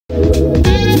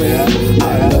Yeah,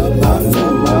 I love my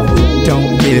food.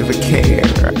 Don't give a care.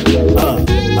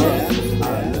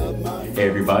 Hey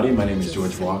everybody, my name is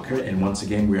George Walker, and once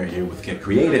again we are here with Get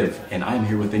Creative, and I'm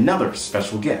here with another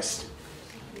special guest.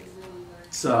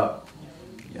 What's up?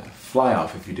 Yeah, Fly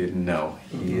Off, if you didn't know.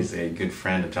 He is a good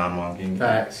friend of John Wonking.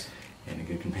 Facts. And a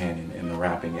good companion in the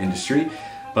rapping industry.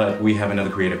 But we have another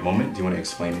creative moment. Do you want to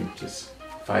explain, just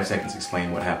 5 seconds,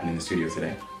 explain what happened in the studio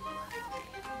today?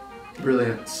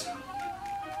 Brilliance.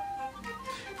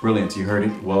 Brilliant, you heard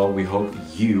it. Well, we hope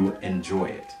you enjoy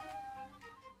it.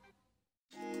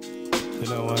 You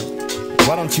know what?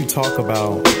 Why don't you talk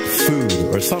about food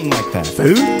or something like that?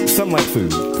 Food? Something like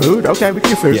food. Food? Okay, we can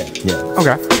do food. Yeah.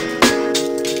 Okay.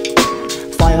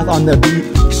 Fly off on the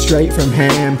beat, straight from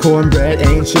ham, cornbread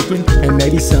and chicken, and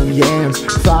maybe some yams.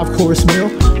 5-course meal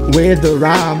with the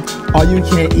rhyme. All you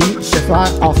can eat, chef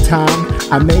right off time.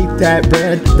 I made that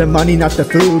bread, the money, not the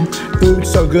food. Food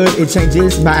so good, it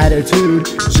changes my attitude.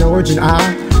 George and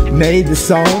I made the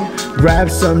song. Grab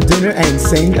some dinner and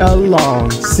sing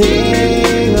along.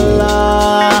 Sing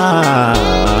along.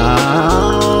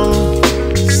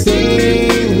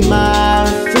 Sing my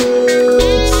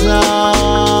food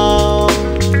song.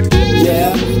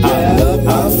 Yeah, I love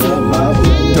my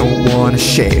food. Don't wanna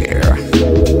share.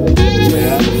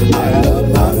 Yeah, I love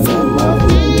my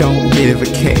food. Don't give a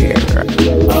care.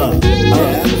 Yeah,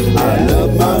 I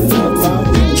love my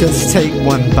food. Just take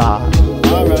one bite,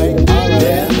 Alright,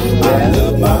 yeah, I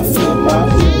love my food.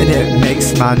 and it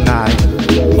makes my night.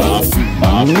 My food.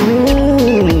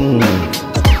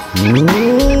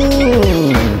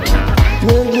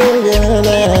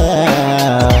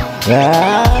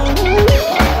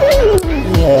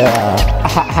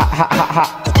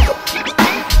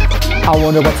 I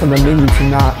wonder what's on the menu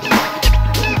tonight.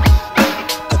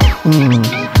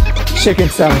 Chicken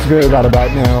sounds good right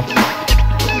about now.